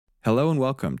Hello and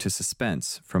welcome to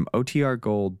Suspense from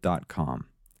OTRGold.com.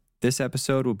 This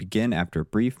episode will begin after a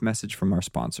brief message from our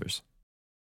sponsors.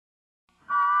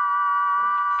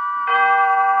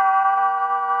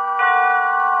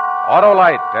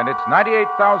 Autolite and its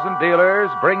 98,000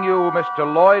 dealers bring you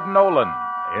Mr. Lloyd Nolan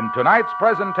in tonight's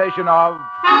presentation of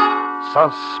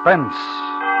Suspense.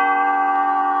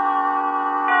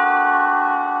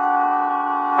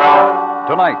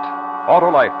 Tonight,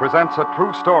 Autolite presents a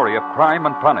true story of crime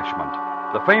and punishment.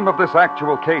 The fame of this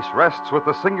actual case rests with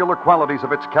the singular qualities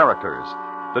of its characters.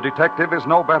 The detective is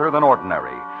no better than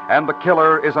ordinary, and the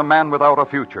killer is a man without a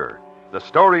future. The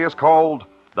story is called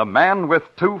The Man with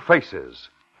Two Faces.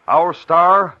 Our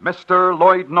star, Mr.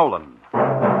 Lloyd Nolan.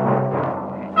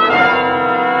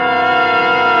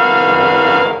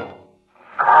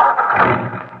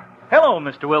 Hello,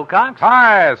 Mr. Wilcox.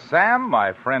 Hi, Sam,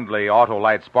 my friendly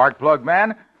Autolite spark plug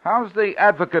man. How's the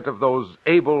advocate of those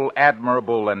able,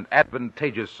 admirable, and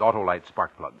advantageous Autolite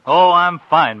spark plugs? Oh, I'm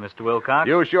fine, Mr. Wilcox.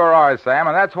 You sure are, Sam,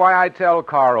 and that's why I tell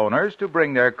car owners to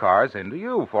bring their cars into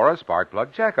you for a spark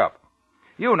plug checkup.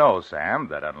 You know, Sam,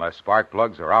 that unless spark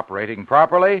plugs are operating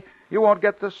properly, you won't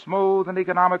get the smooth and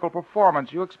economical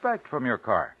performance you expect from your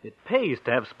car. It pays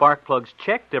to have spark plugs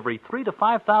checked every 3,000 to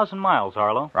 5,000 miles,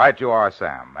 Harlow. Right you are,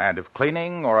 Sam. And if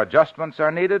cleaning or adjustments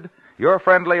are needed, your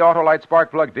friendly Autolite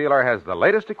spark plug dealer has the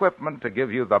latest equipment to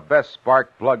give you the best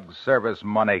spark plug service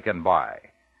money can buy.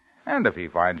 And if he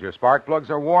finds your spark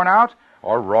plugs are worn out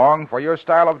or wrong for your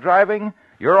style of driving,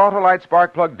 your Autolite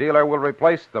spark plug dealer will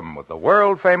replace them with the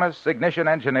world-famous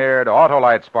ignition-engineered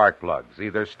Autolite spark plugs,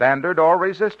 either standard or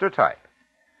resistor type.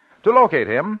 To locate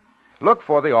him, look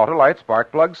for the Autolite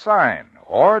spark plug sign,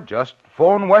 or just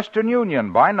phone Western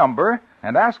Union by number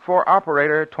and ask for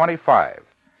Operator 25.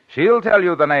 She'll tell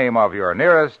you the name of your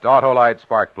nearest Autolite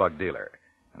spark plug dealer.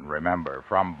 And remember,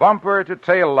 from bumper to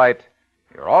tail light,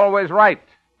 you're always right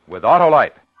with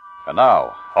Autolite. And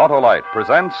now, Autolite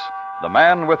presents The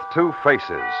Man with Two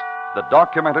Faces, the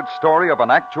documented story of an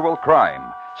actual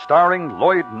crime, starring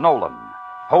Lloyd Nolan,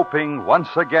 hoping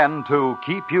once again to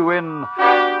keep you in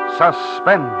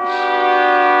suspense.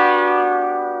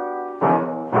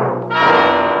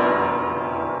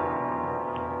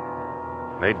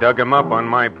 They dug him up on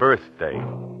my birthday.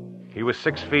 He was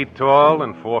 6 feet tall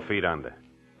and 4 feet under.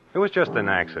 It was just an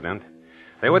accident.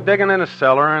 They were digging in a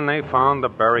cellar and they found the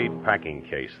buried packing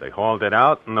case. They hauled it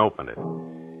out and opened it.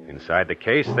 Inside the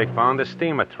case, they found a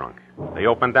steamer trunk. They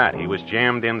opened that. He was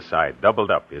jammed inside, doubled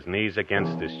up, his knees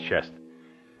against his chest.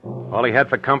 All he had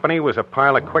for company was a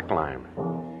pile of quicklime.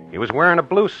 He was wearing a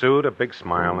blue suit, a big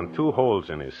smile, and 2 holes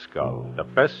in his skull. The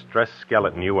best-dressed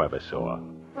skeleton you ever saw.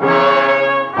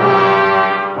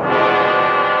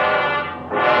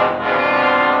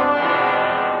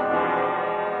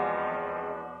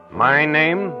 My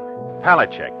name,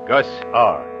 Palachek, Gus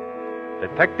R.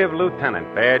 Detective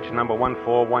Lieutenant, badge number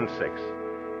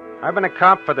 1416. I've been a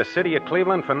cop for the city of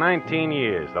Cleveland for 19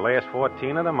 years. The last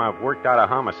 14 of them, I've worked out a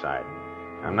homicide.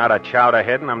 I'm not a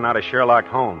chowderhead and I'm not a Sherlock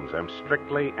Holmes. I'm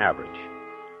strictly average.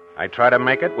 I try to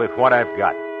make it with what I've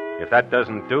got. If that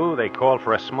doesn't do, they call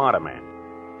for a smarter man.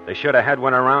 They should have had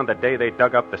one around the day they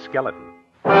dug up the skeleton.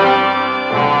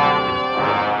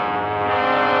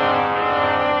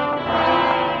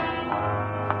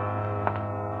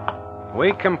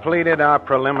 We completed our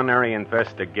preliminary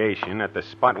investigation at the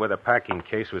spot where the packing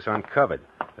case was uncovered.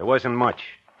 There wasn't much.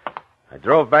 I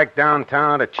drove back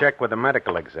downtown to check with the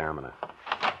medical examiner.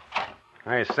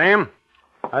 Hi, Sam.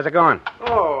 How's it going?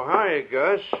 Oh, hi,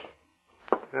 Gus.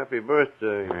 Happy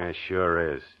birthday. Yeah,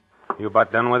 sure is. You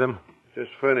about done with him?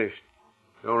 Just finished.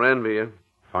 Don't envy you.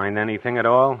 Find anything at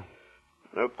all?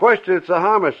 No question it's a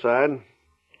homicide.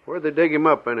 Where'd they dig him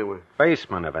up, anyway?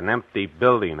 Basement of an empty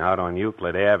building out on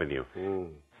Euclid Avenue.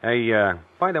 Hey,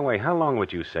 by the way, how long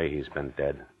would you say he's been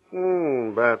dead?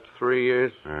 About 3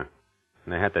 years. And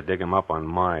they had to dig him up on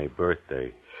my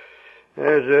birthday.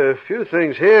 There's a few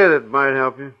things here that might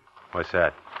help you. What's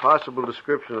that? Possible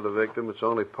description of the victim. It's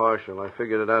only partial. I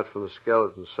figured it out from the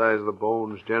skeleton, size of the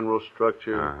bones, general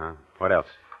structure. Uh-huh. What else?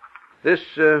 This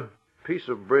piece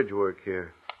of bridge work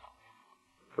here.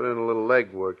 Put in a little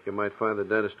leg work. You might find the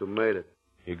dentist who made it.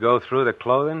 You go through the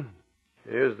clothing?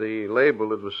 Here's the label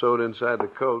that was sewed inside the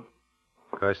coat.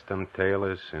 Custom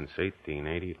tailors since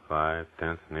 1885,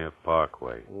 10th near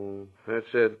Parkway.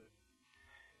 That's it.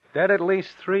 Dead at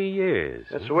least 3 years.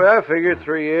 That's the way I figured,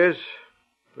 3 years.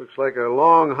 Looks like a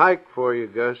long hike for you,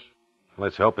 Gus.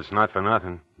 Let's hope it's not for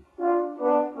nothing.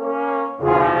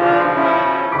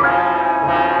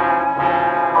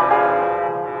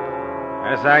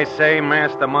 As I say,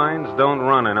 masterminds don't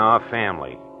run in our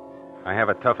family. I have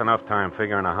a tough enough time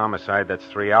figuring a homicide that's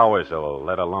 3 hours old,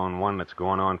 let alone one that's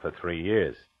going on for 3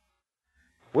 years.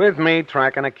 With me,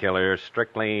 tracking a killer,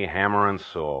 strictly hammer and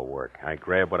saw work. I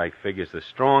grab what I figure's the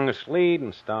strongest lead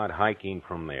and start hiking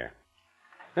from there.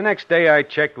 The next day, I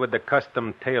checked with the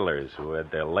custom tailors who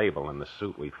had their label on the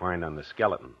suit we find on the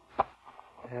skeleton.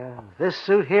 This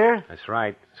suit here? That's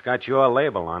right. It's got your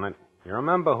label on it. You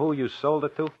remember who you sold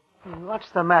it to? What's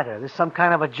the matter? This some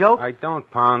kind of a joke? I don't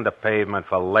pound the pavement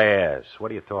for laughs.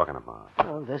 What are you talking about?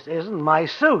 Well, this isn't my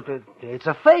suit. It's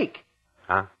a fake.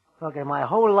 Huh? Look, in my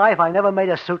whole life, I never made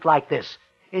a suit like this.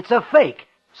 It's a fake.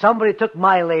 Somebody took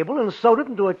my label and sewed it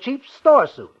into a cheap store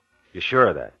suit. You sure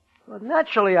of that? Well,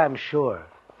 naturally, I'm sure.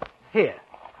 Here.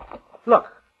 Look.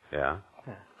 Yeah?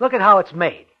 Look at how it's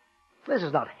made. This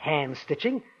is not hand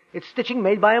stitching. It's stitching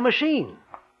made by a machine.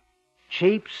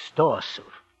 Cheap store suit.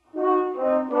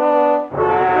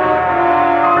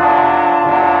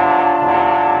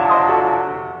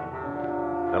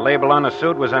 The label on the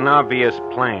suit was an obvious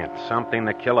plant, something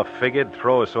the killer figured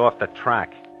throw us off the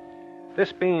track.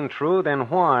 This being true, then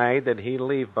why did he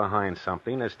leave behind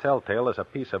something as telltale as a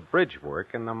piece of bridge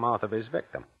work in the mouth of his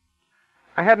victim?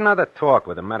 I had another talk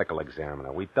with the medical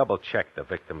examiner. We double-checked the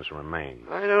victim's remains.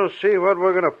 I don't see what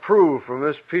we're going to prove from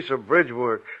this piece of bridge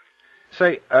work.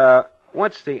 Say,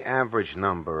 what's the average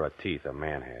number of teeth a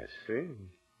man has? See?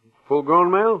 Full-grown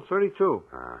male, 32.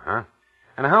 Uh-huh.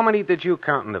 And how many did you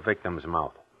count in the victim's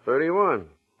mouth? 31.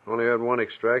 Only had one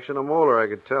extraction, a molar, I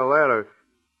could tell that.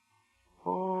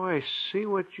 Oh, I see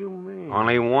what you mean.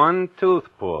 Only one tooth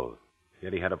pulled.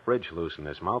 Yet he had a bridge loose in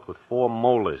his mouth with 4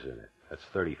 molars in it. That's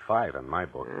 35 in my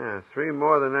book. Yeah, 3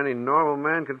 more than any normal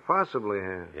man could possibly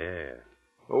have. Yeah.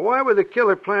 Well, why would the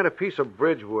killer plant a piece of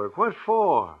bridge work? What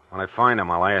for? When I find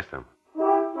him, I'll ask him.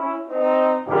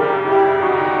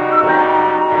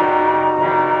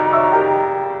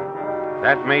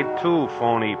 That made 2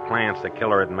 phony plants the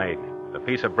killer had made. The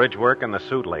piece of bridge work and the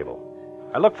suit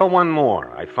label. I looked for one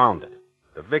more. I found it.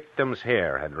 The victim's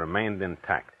hair had remained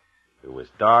intact. It was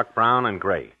dark brown and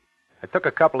gray. I took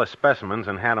a couple of specimens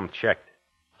and had them checked.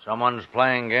 Someone's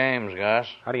playing games, Gus.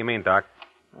 How do you mean, Doc?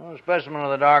 A specimen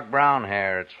of the dark brown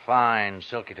hair. It's fine,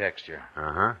 silky texture.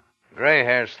 Uh-huh. Gray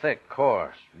hair's thick,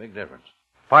 coarse. Big difference.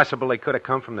 Possible they could have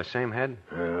come from the same head?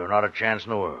 Not a chance in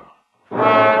the world.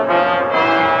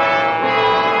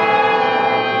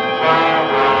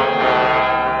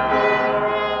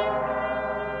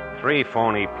 3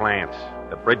 phony plants.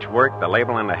 The bridge work, the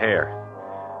label, and the hair.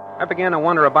 I began to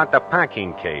wonder about the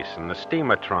packing case and the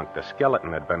steamer trunk the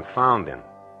skeleton had been found in.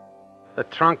 The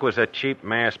trunk was a cheap,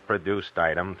 mass-produced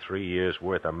item. 3 years'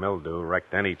 worth of mildew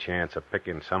wrecked any chance of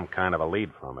picking some kind of a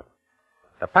lead from it.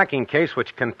 The packing case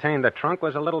which contained the trunk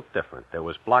was a little different. There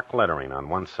was block lettering on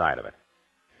one side of it.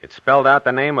 It spelled out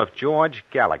the name of George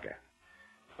Gallagher.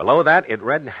 Below that, it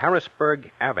read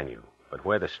Harrisburg Avenue, but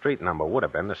where the street number would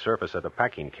have been, the surface of the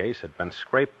packing case had been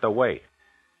scraped away.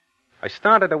 I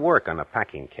started to work on the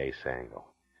packing case angle.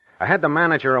 I had the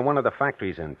manager of one of the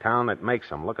factories in town that makes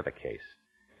them look at the case.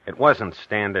 It wasn't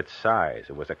standard size.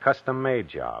 It was a custom-made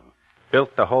job,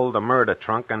 built to hold the murder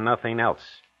trunk and nothing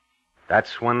else.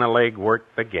 That's when the legwork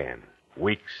began.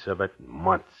 Weeks of it,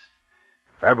 months.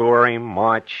 February,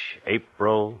 March,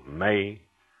 April, May.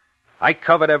 I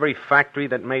covered every factory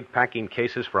that made packing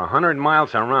cases for 100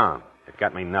 miles around. It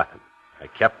got me nothing. I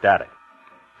kept at it.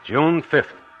 June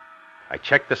 5th. I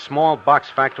checked the small box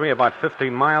factory about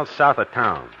 50 miles south of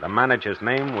town. The manager's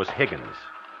name was Higgins.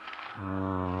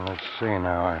 Let's see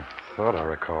now. I thought I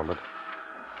recalled it.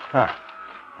 Oh,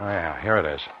 yeah, here it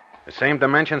is. The same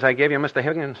dimensions I gave you, Mr.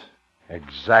 Higgins?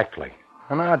 Exactly.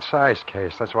 An odd-sized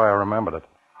case. That's why I remembered it.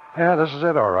 Yeah, this is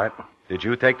it, all right. Did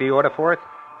you take the order for it?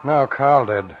 No, Carl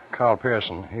did. Carl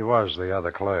Pearson. He was the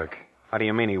other clerk. How do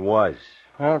you mean he was?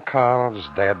 Well, Carl is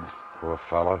dead. Poor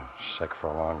fellow. Sick for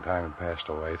a long time. He passed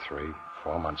away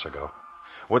 3-4 months ago.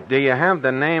 Well, do you have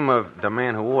the name of the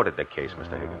man who ordered the case,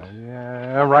 Mr. Higgins?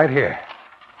 Yeah, right here.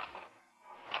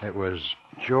 It was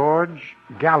George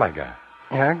Gallagher.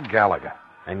 Yeah, Gallagher.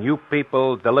 And you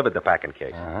people delivered the packing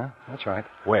case? Uh-huh, that's right.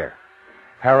 Where?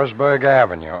 Harrisburg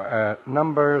Avenue,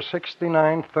 number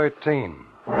 6913.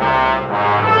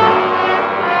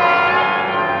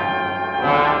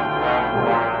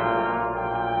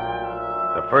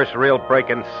 The first real break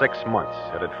in 6 months.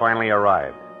 It had finally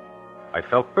arrived. I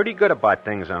felt pretty good about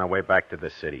things on our way back to the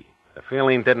city. The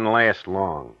feeling didn't last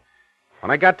long.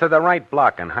 When I got to the right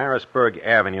block on Harrisburg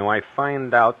Avenue, I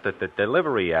find out that the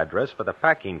delivery address for the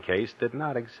packing case did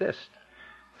not exist.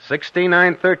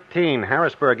 6913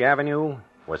 Harrisburg Avenue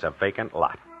was a vacant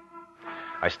lot.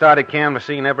 I started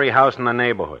canvassing every house in the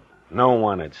neighborhood. No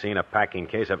one had seen a packing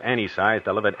case of any size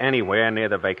delivered anywhere near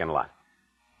the vacant lot.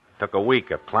 It took a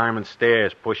week of climbing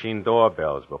stairs, pushing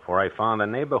doorbells, before I found a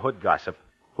neighborhood gossip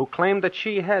who claimed that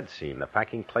she had seen the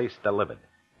packing case delivered.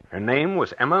 Her name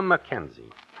was Emma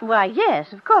Mackenzie. Why,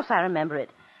 yes, of course I remember it.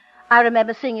 I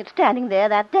remember seeing it standing there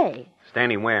that day.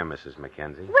 Standing where, Mrs.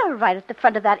 Mackenzie? Well, right at the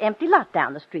front of that empty lot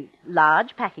down the street.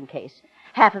 Large packing case.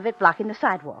 Half of it blocking the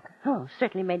sidewalk. Oh,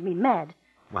 certainly made me mad.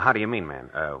 Well, how do you mean, ma'am?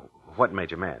 What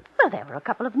made you mad? Well, there were a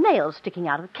couple of nails sticking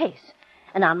out of the case.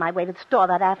 And on my way to the store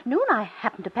that afternoon, I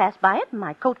happened to pass by it, and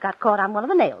my coat got caught on one of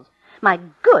the nails. My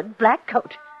good black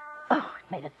coat. Oh,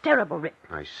 it made a terrible rip.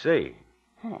 I see.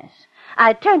 Yes.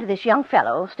 I turned to this young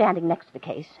fellow standing next to the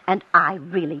case, and I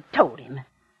really told him.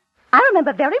 I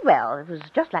remember very well. It was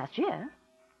just last year.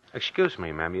 Excuse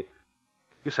me, ma'am.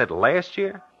 You said last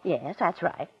year? Yes, that's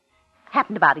right.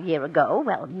 Happened about a year ago.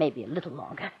 Well, maybe a little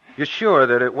longer. You're sure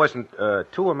that it wasn't 2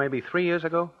 or maybe 3 years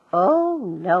ago?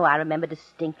 Oh, no, I remember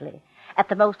distinctly. At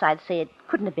the most, I'd say it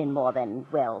couldn't have been more than,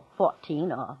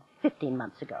 14 or 15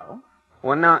 months ago.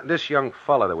 Well, now, this young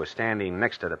fellow that was standing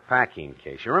next to the packing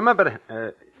case, you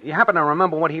happen to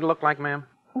remember what he looked like, ma'am?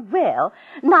 Well,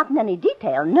 not in any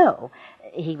detail, no.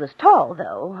 He was tall,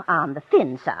 though, on the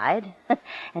thin side.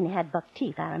 And he had buck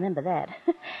teeth, I remember that.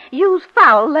 Used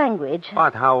foul language.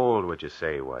 About how old would you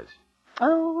say he was?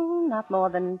 Oh, not more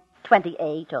than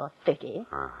 28 or 30.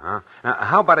 Uh-huh. Now,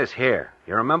 how about his hair?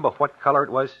 You remember what color it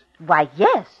was? Why,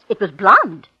 yes, it was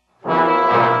blonde.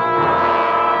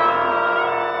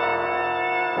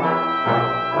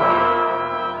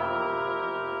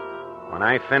 When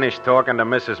I finished talking to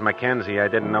Mrs. Mackenzie, I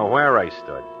didn't know where I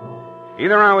stood.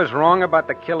 Either I was wrong about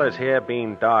the killer's hair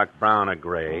being dark brown or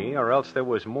gray, or else there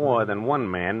was more than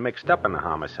one man mixed up in the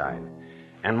homicide.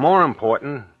 And more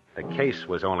important, the case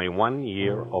was only 1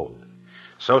 year old.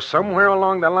 So somewhere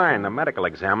along the line, the medical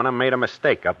examiner made a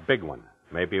mistake, a big one.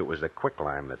 Maybe it was the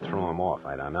quicklime that threw him off,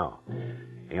 I don't know.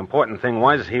 The important thing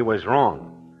was he was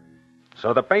wrong.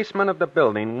 So the basement of the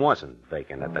building wasn't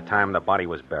vacant at the time the body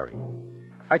was buried.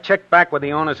 I checked back with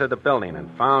the owners of the building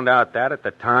and found out that at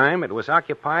the time it was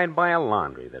occupied by a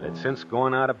laundry that had since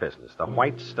gone out of business, the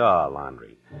White Star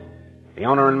Laundry. The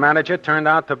owner and manager turned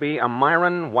out to be a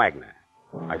Myron Wagner.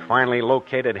 I finally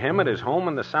located him at his home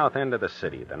in the south end of the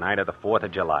city the night of the 4th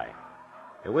of July.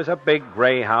 It was a big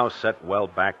gray house set well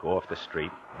back off the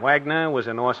street. Wagner was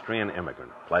an Austrian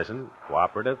immigrant, pleasant,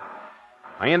 cooperative.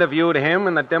 I interviewed him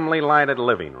in the dimly lighted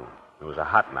living room. It was a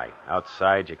hot night.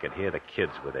 Outside, you could hear the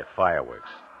kids with their fireworks.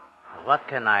 What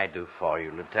can I do for you,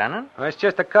 Lieutenant? Well, it's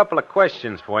just a couple of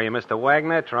questions for you, Mr.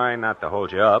 Wagner. Try not to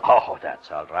hold you up. Oh,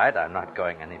 that's all right. I'm not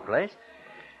going anyplace.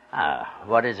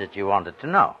 What is it you wanted to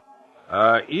know?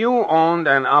 You owned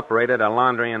and operated a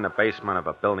laundry in the basement of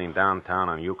a building downtown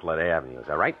on Euclid Avenue. Is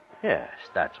that right? Yes,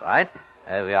 that's right.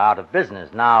 We're out of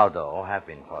business now, though. Have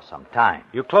been for some time.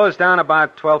 You closed down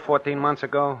about 12, 14 months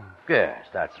ago? Yes,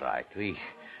 that's right. We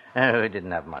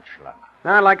didn't have much luck.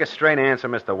 Now, I'd like a straight answer,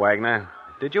 Mr. Wagner.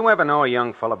 Did you ever know a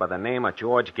young fellow by the name of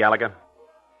George Gallagher?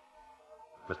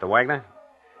 Mr. Wagner?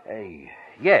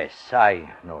 Yes, I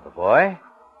know the boy.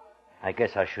 I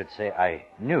guess I should say I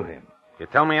knew him. You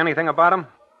tell me anything about him?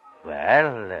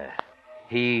 Well,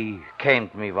 he came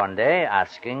to me one day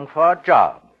asking for a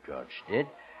job, George did.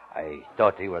 I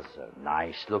thought he was a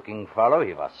nice-looking fellow.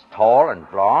 He was tall and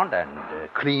blond and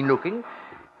clean-looking.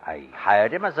 I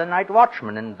hired him as a night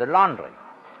watchman in the laundry.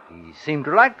 He seemed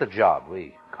to like the job.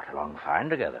 We got along fine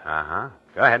together. Uh-huh.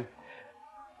 Go ahead.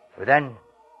 But then,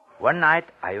 one night,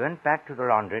 I went back to the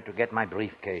laundry to get my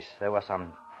briefcase. There were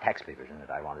some tax papers in it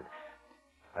I wanted.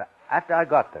 After I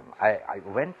got them, I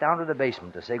went down to the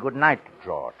basement to say goodnight to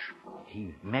George.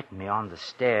 He met me on the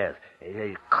stairs,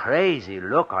 a crazy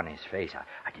look on his face.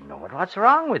 I didn't know what's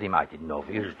wrong with him. I didn't know if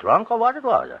he was drunk or what it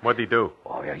was. What'd he do?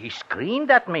 Oh, yeah, he screamed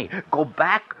at me. Go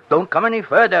back. Don't come any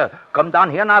further. Come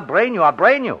down here and I'll brain you.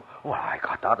 Well, I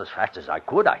got out as fast as I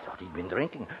could. I thought he'd been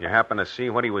drinking. You happen to see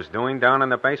what he was doing down in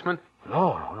the basement?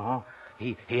 No.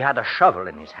 He had a shovel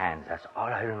in his hand. That's all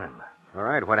I remember. All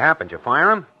right, what happened? You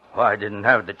fire him? Oh, I didn't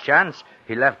have the chance.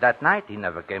 He left that night. He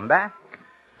never came back.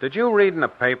 Did you read in the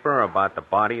paper about the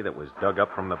body that was dug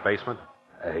up from the basement?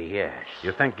 Yes.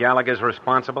 You think Gallagher's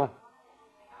responsible?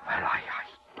 Well, I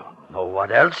don't know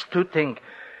what else to think.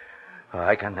 Oh,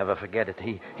 I can never forget it.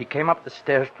 He came up the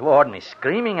stairs toward me,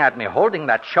 screaming at me, holding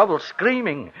that shovel,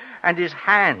 screaming. And his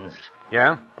hands.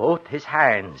 Yeah? Both his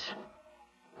hands.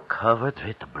 Covered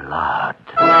with blood.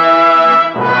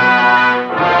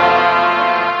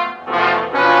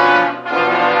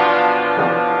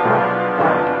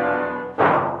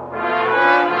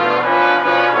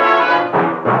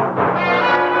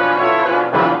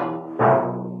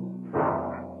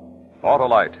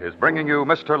 Autolite is bringing you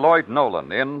Mr. Lloyd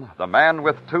Nolan in The Man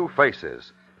with Two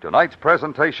Faces. Tonight's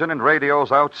presentation in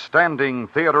radio's outstanding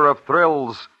theater of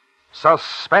thrills,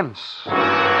 Suspense.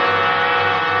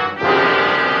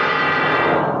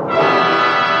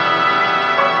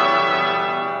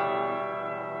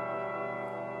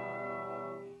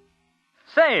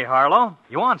 Say, Harlow,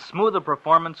 you want smoother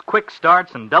performance, quick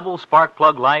starts, and double spark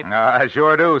plug life? I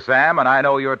sure do, Sam, and I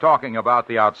know you're talking about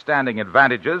the outstanding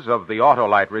advantages of the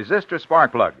Autolite resistor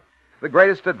spark plug, the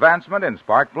greatest advancement in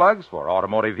spark plugs for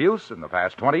automotive use in the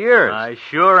past 20 years. I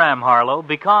sure am, Harlow,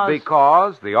 because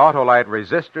the Autolite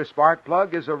resistor spark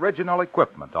plug is original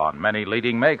equipment on many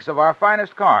leading makes of our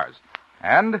finest cars,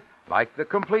 and, like the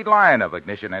complete line of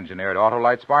ignition-engineered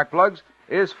Autolite spark plugs,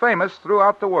 is famous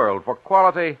throughout the world for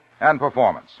quality and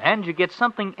performance. And you get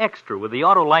something extra with the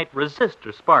Autolite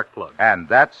resistor spark plug. And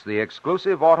that's the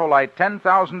exclusive Autolite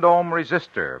 10,000 ohm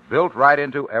resistor built right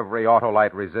into every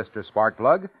Autolite resistor spark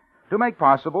plug to make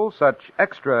possible such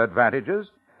extra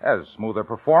advantages as smoother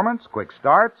performance, quick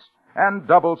starts, and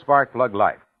double spark plug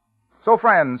life. So,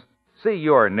 friends, see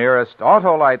your nearest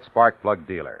Autolite spark plug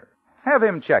dealer. Have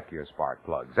him check your spark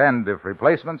plugs, and if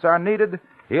replacements are needed,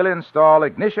 he'll install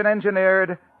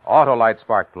ignition-engineered Autolite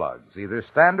spark plugs, either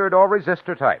standard or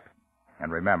resistor type.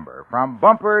 And remember, from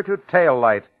bumper to tail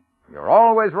light, you're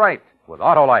always right with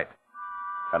Autolite.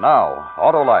 And now,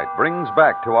 Autolite brings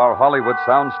back to our Hollywood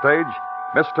soundstage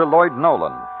Mr. Lloyd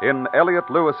Nolan in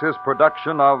Elliot Lewis's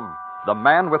production of The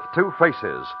Man with Two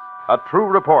Faces, a true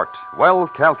report well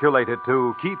calculated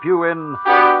to keep you in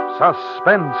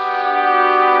suspense.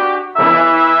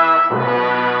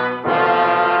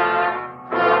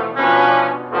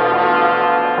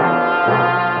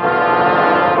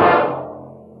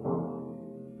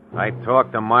 I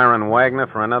talked to Myron Wagner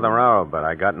for another hour, but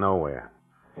I got nowhere.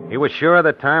 He was sure of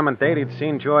the time and date he'd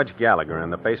seen George Gallagher in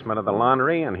the basement of the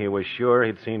laundry, and he was sure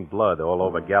he'd seen blood all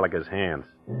over Gallagher's hands.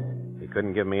 He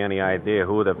couldn't give me any idea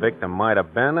who the victim might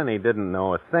have been, and he didn't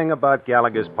know a thing about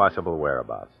Gallagher's possible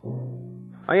whereabouts.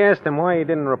 I asked him why he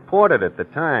didn't report it at the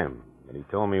time, but he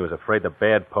told me he was afraid the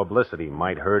bad publicity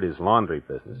might hurt his laundry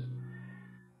business.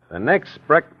 The next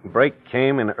break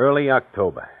came in early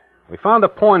October. We found a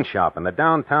pawn shop in the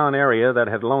downtown area that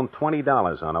had loaned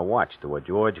 $20 on a watch to a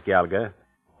George Gallagher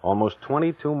almost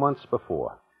 22 months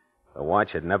before. The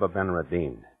watch had never been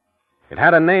redeemed. It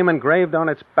had a name engraved on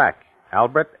its back,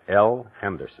 Albert L.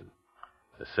 Henderson.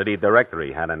 The city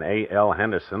directory had an A.L.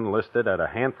 Henderson listed at a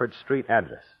Hanford Street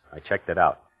address. I checked it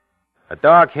out. A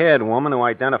dark-haired woman who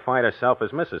identified herself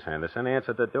as Mrs. Henderson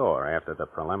answered the door. After the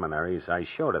preliminaries, I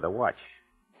showed her the watch.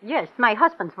 Yes, my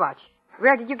husband's watch.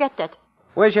 Where did you get that?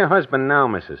 Where's your husband now,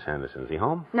 Mrs. Henderson? Is he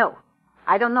home? No.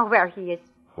 I don't know where he is.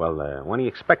 Well, when do you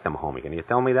expect him home? Can you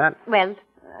tell me that? Well,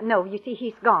 no. You see,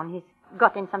 he's gone. He's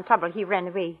got in some trouble. He ran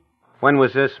away. When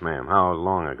was this, ma'am? How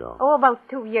long ago? Oh, about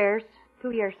 2 years.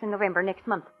 2 years in November next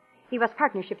month. He was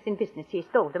partnerships in business. He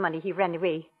stole the money. He ran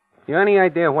away. You any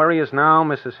idea where he is now,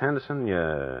 Mrs. Henderson?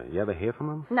 You ever hear from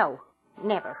him? No.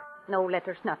 Never. No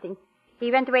letters, nothing.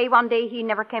 He went away one day. He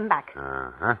never came back.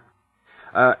 Uh-huh.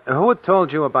 Who had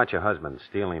told you about your husband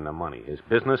stealing the money? His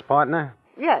business partner?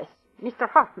 Yes, Mr.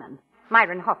 Hoffman.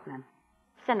 Myron Hoffman.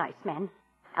 He's a nice man.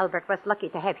 Albert was lucky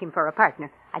to have him for a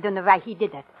partner. I don't know why he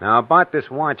did it. Now, about this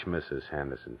watch, Mrs.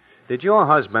 Henderson. Did your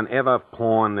husband ever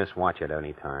pawn this watch at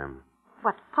any time?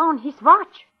 What, pawn his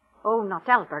watch? Oh, not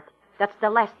Albert. That's the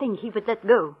last thing he would let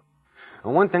go.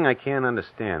 Well, one thing I can't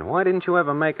understand. Why didn't you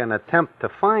ever make an attempt to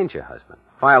find your husband?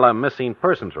 File a missing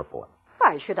persons report?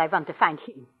 Why should I want to find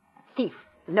him? Thief.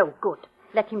 No good.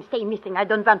 Let him stay missing. I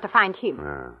don't want to find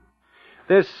him.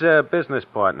 This business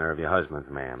partner of your husband's,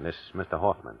 ma'am, this Mr.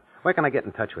 Hoffman, where can I get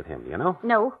in touch with him? Do you know?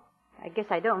 No. I guess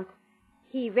I don't.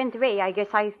 He went away, I guess,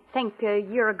 I think a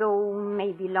year ago,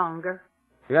 maybe longer.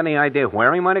 You got any idea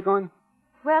where he might have gone?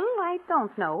 Well, I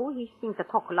don't know. He seemed to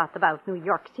talk a lot about New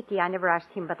York City. I never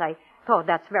asked him, but I thought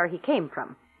that's where he came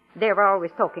from. They were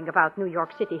always talking about New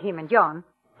York City, him and John.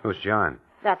 Who's John?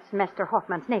 That's Mr.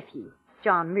 Hoffman's nephew,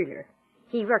 John Mueller.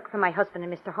 He worked for my husband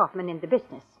and Mr. Hoffman in the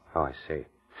business. Oh, I see.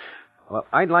 Well,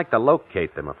 I'd like to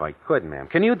locate them if I could, ma'am.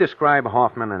 Can you describe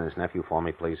Hoffman and his nephew for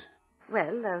me, please?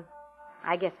 Well,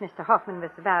 I guess Mr. Hoffman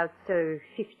was about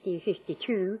 50,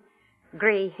 52,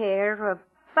 gray hair,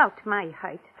 about my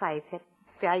height, 5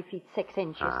 feet 6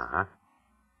 inches. Uh-huh.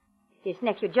 His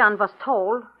nephew John was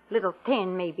tall, little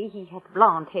thin maybe. He had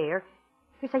blonde hair.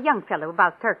 He was a young fellow,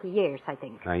 about 30 years, I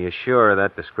think. Are you sure of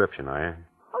that description, are you?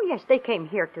 Oh, yes, they came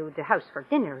here to the house for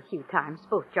dinner a few times,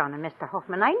 both John and Mr.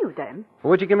 Hoffman. I knew them.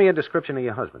 Would you give me a description of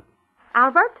your husband?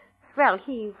 Albert? Well,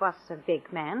 he was a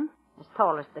big man, as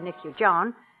tall as the nephew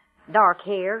John. Dark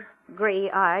hair,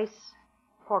 gray eyes,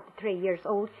 43 years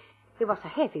old. He was a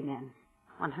heavy man.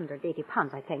 180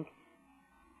 pounds, I think.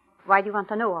 Why do you want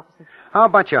to know, officer? How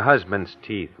about your husband's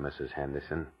teeth, Mrs.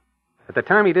 Henderson? At the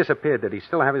time he disappeared, did he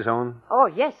still have his own? Oh,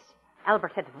 yes.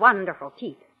 Albert had wonderful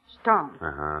teeth. Strong.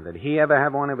 Uh-huh. Did he ever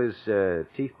have one of his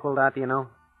teeth pulled out, do you know?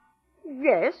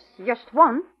 Yes, just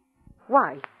one.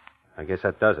 Why? I guess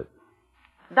that does it.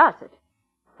 Does it?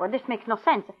 Well, this makes no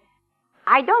sense.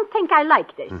 I don't think I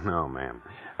like this. No, ma'am.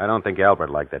 I don't think Albert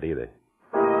liked that either.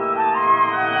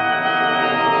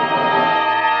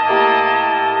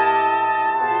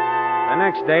 The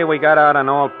next day, we got out an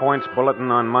all-points bulletin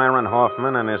on Myron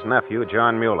Hoffman and his nephew,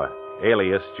 John Mueller,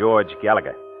 alias George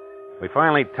Gallagher. We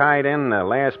finally tied in the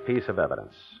last piece of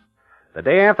evidence. The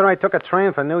day after, I took a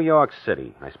train for New York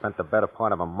City. I spent the better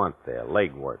part of a month there.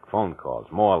 Legwork, phone calls,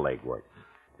 more legwork.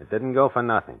 It didn't go for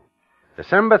nothing.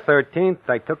 December 13th,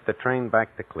 I took the train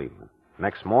back to Cleveland.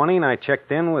 Next morning, I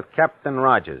checked in with Captain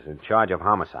Rogers in charge of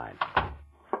homicide.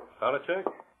 Palachek,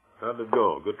 how'd it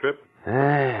go? Good trip?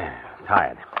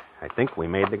 Tired. I think we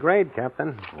made the grade,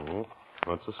 Captain. Oh,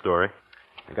 what's the story?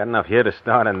 I got enough here to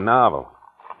start a novel.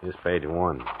 Here's page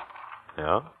 1.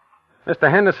 Yeah? Mr.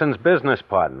 Henderson's business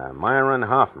partner, Myron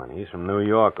Hoffman. He's from New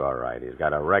York, all right. He's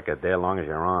got a record there long as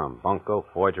your arm. Bunco,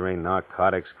 forgery,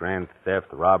 narcotics, grand theft,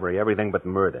 robbery, everything but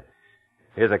murder.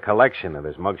 Here's a collection of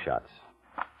his mugshots.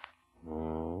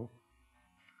 Oh.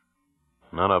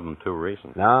 None of them too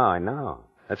recent. No, I know.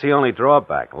 That's the only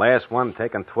drawback. Last one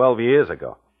taken 12 years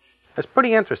ago. It's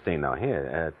pretty interesting, though.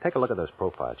 Here, take a look at those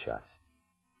profile shots.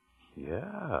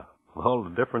 Yeah. All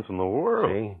the difference in the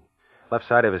world. See? Left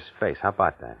side of his face. How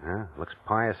about that, huh? Looks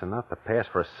pious enough to pass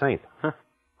for a saint. Huh.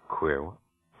 Queer one.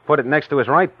 Put it next to his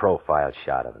right profile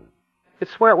shot of him. You'd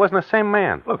swear it wasn't the same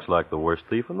man. Looks like the worst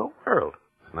thief in the world.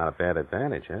 It's not a bad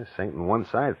advantage, huh? Saint on one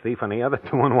side, thief on the other,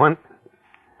 2 on 1.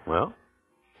 Well,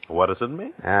 what does it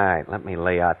mean? All right, let me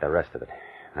lay out the rest of it.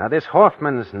 Now, this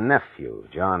Hoffman's nephew,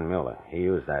 John Mueller, he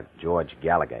used that George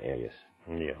Gallagher alias.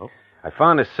 Yeah. I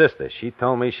found his sister. She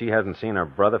told me she hasn't seen her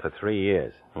brother for 3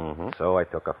 years. Mm-hmm. So I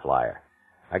took a flyer.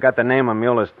 I got the name of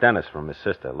Mueller's dentist from his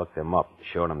sister, looked him up,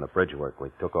 showed him the bridge work we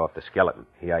took off the skeleton.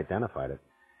 He identified it.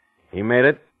 He made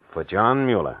it for John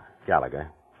Mueller,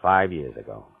 Gallagher, 5 years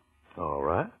ago. All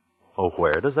right. Oh,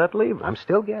 where does that leave us? I'm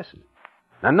still guessing.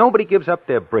 Now, nobody gives up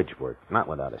their bridge work, not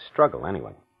without a struggle,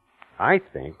 anyway. I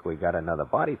think we got another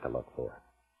body to look for.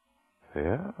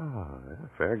 Yeah,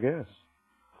 fair guess.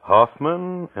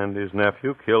 Hoffman and his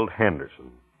nephew killed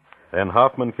Henderson. Then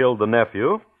Hoffman killed the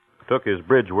nephew, took his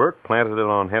bridge work, planted it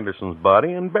on Henderson's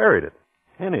body, and buried it.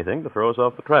 Anything to throw us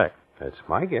off the track. That's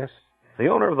my guess. The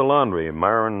owner of the laundry,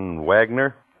 Myron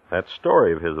Wagner, that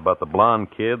story of his about the blonde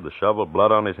kid, the shovel of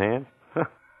blood on his hand,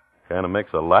 kind of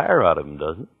makes a liar out of him,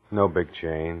 doesn't it? No big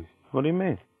change. What do you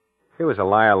mean? He was a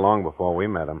liar long before we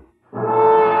met him.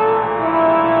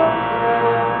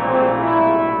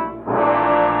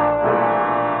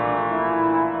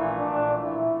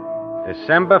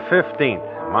 December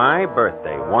 15th, my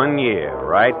birthday, 1 year,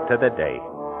 right to the day.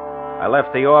 I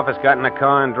left the office, got in a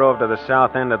car, and drove to the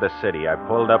south end of the city. I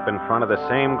pulled up in front of the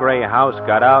same gray house,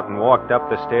 got out, and walked up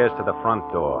the stairs to the front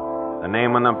door. The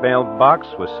name on the mailbox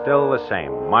was still the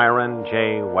same, Myron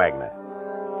J. Wagner.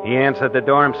 He answered the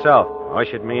door himself,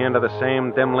 ushered me into the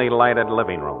same dimly lighted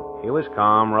living room. He was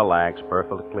calm, relaxed,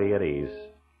 perfectly at ease.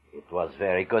 It was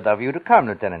very good of you to come,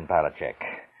 Lieutenant Palachek.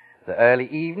 The early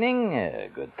evening, a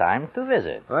good time to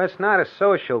visit. Well, it's not a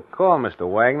social call,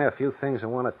 Mr. Wagner. A few things I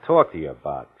want to talk to you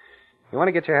about. You want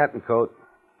to get your hat and coat?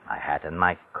 My hat and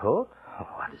my coat? Oh,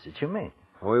 what is it you mean?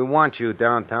 We want you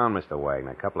downtown, Mr.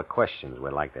 Wagner. A couple of questions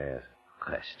we'd like to ask.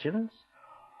 Questions?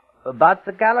 About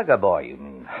the Gallagher boy, you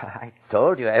mean? I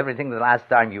told you everything the last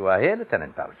time you were here,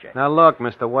 Lieutenant Palachek. Now, look,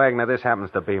 Mr. Wagner, this happens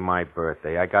to be my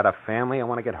birthday. I got a family. I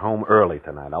want to get home early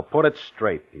tonight. I'll put it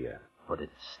straight to you. Put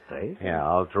it straight? Yeah,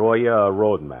 I'll draw you a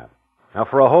road map. Now,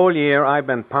 for a whole year, I've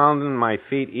been pounding my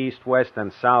feet east, west,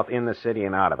 and south in the city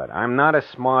and out of it. I'm not a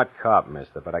smart cop,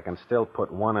 mister, but I can still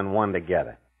put 1 and 1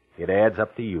 together. It adds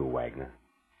up to you, Wagner.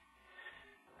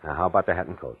 Now, how about the hat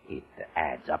and coat? It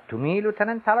adds up to me,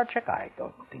 Lieutenant Palachek. I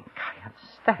don't think I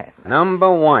understand. Number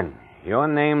 1, your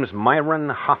name's Myron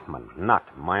Hoffman,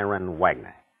 not Myron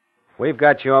Wagner. We've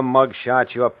got your mug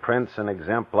shots, your prints, and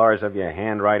exemplars of your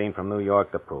handwriting from New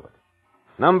York to prove it.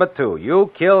 Number 2,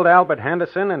 you killed Albert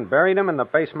Henderson and buried him in the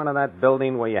basement of that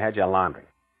building where you had your laundry.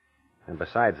 And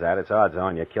besides that, it's odds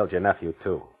on you killed your nephew,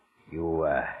 too.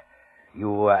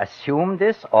 You assume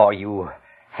this, or you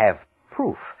have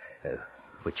proof?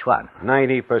 Which one?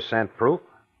 90% proof.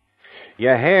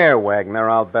 Your hair, Wagner,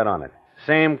 I'll bet on it.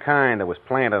 Same kind that was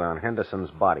planted on Henderson's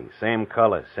body. Same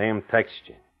color, same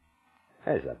texture.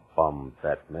 There's a bum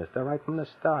bet, mister, right from the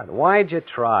start. Why'd you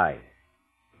try?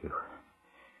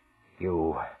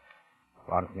 You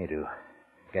want me to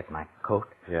get my coat?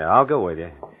 Yeah, I'll go with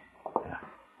you. Yeah.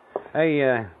 Hey,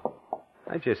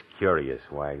 I'm just curious,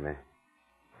 Wagner.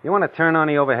 You want to turn on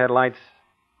the overhead lights?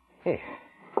 Hey,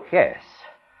 yes.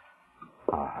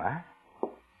 All right.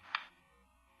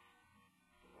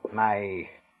 My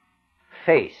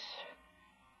face.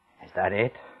 Is that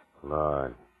it?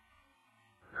 Lord.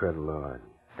 Good Lord.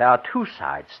 There are two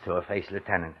sides to a face,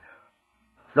 Lieutenant.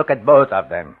 Look at both of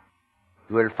them.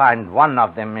 You will find one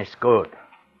of them is good.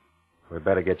 We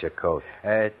better get your coat.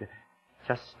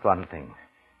 Just one thing.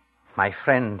 My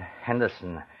friend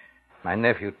Henderson, my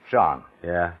nephew John.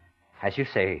 Yeah? As you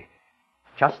say,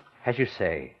 just as you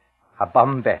say, a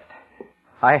bum bet.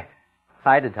 I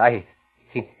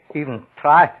even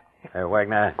tried. Hey,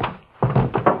 Wagner.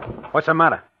 What's the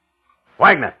matter?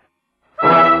 Wagner!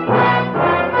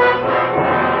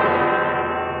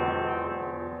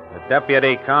 The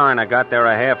deputy coroner got there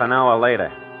a half an hour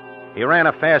later. He ran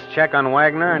a fast check on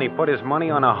Wagner, and he put his money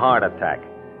on a heart attack.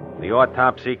 The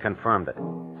autopsy confirmed it.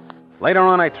 Later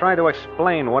on, I tried to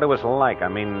explain what it was like. I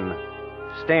mean,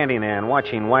 standing there and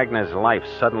watching Wagner's life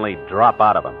suddenly drop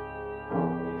out of him.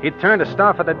 He turned to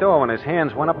start for the door when his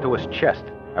hands went up to his chest.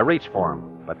 I reached for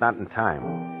him, but not in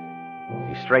time.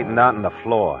 He straightened out on the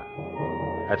floor.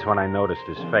 That's when I noticed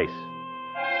his face.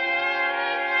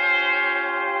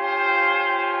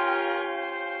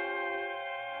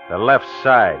 The left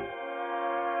side.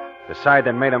 The side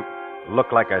that made him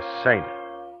look like a saint.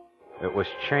 It was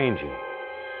changing.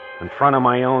 In front of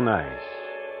my own eyes.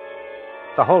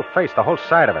 The whole face, the whole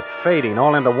side of it, fading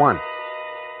all into one.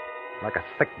 Like a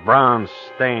thick brown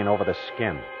stain over the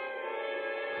skin.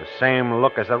 The same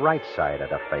look as the right side of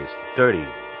the face. Dirty,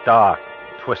 dark,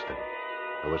 twisted.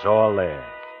 It was all there.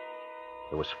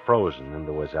 It was frozen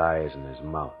into his eyes and his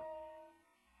mouth.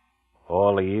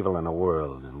 All the evil in the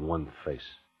world in one face.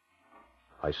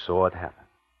 I saw it happen.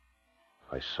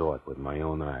 I saw it with my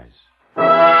own eyes.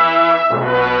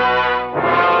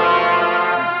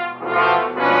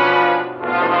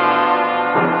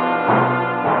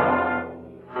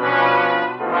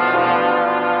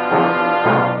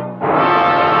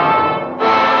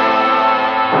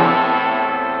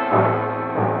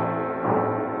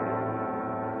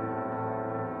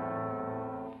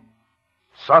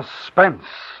 Suspense.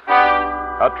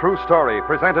 A true story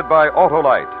presented by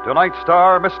Autolite. Tonight's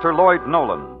star, Mr. Lloyd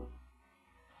Nolan.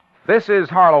 This is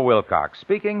Harlow Wilcox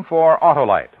speaking for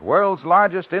Autolite, world's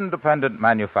largest independent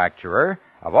manufacturer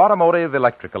of automotive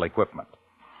electrical equipment.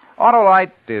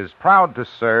 Autolite is proud to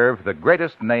serve the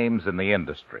greatest names in the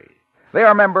industry. They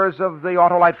are members of the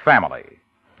Autolite family,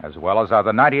 as well as are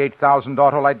the 98,000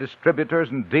 Autolite distributors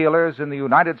and dealers in the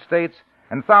United States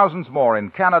and thousands more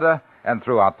in Canada and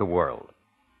throughout the world.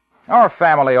 Our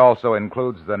family also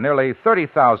includes the nearly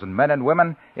 30,000 men and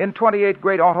women in 28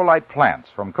 great Autolite plants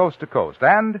from coast to coast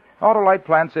and Autolite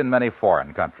plants in many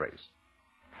foreign countries.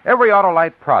 Every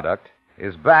Autolite product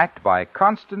is backed by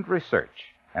constant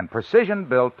research and precision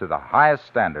built to the highest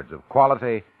standards of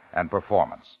quality and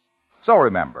performance. So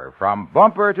remember, from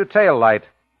bumper to tail light,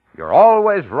 you're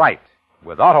always right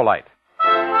with Autolite.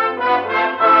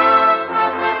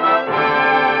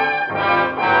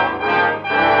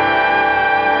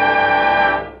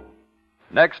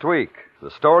 Next week, the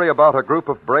story about a group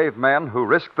of brave men who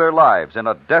risked their lives in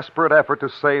a desperate effort to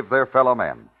save their fellow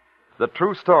men. The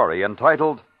true story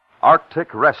entitled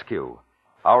Arctic Rescue.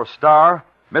 Our star,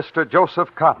 Mr. Joseph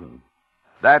Cotton.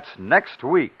 That's next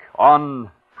week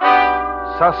on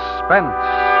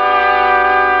Suspense.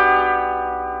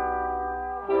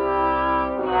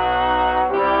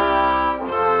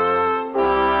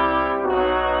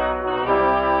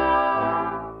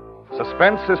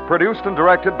 Suspense is produced and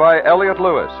directed by Elliot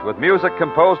Lewis, with music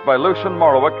composed by Lucian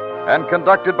Morowick and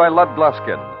conducted by Lud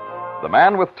Gluskin. The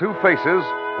Man with Two Faces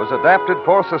was adapted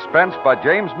for Suspense by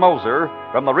James Moser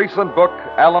from the recent book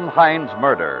Allen Hines'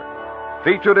 Murder.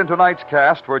 Featured in tonight's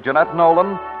cast were Jeanette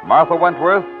Nolan, Martha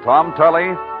Wentworth, Tom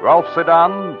Tully, Ralph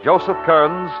Sedan, Joseph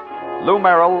Kearns, Lou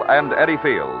Merrill, and Eddie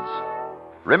Fields.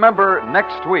 Remember,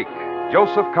 next week,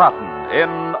 Joseph Cotton in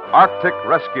Arctic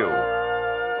Rescue.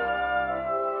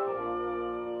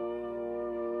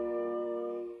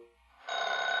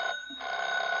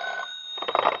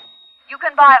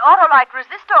 Buy Autolite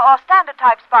resistor or standard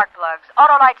type spark plugs,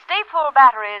 Autolite stay full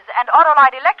batteries, and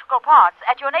Autolite electrical parts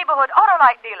at your neighborhood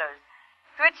Autolite dealers.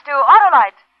 Switch to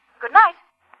Autolite. Good night.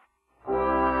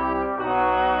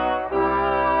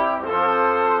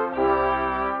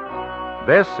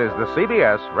 This is the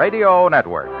CBS Radio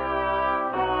Network.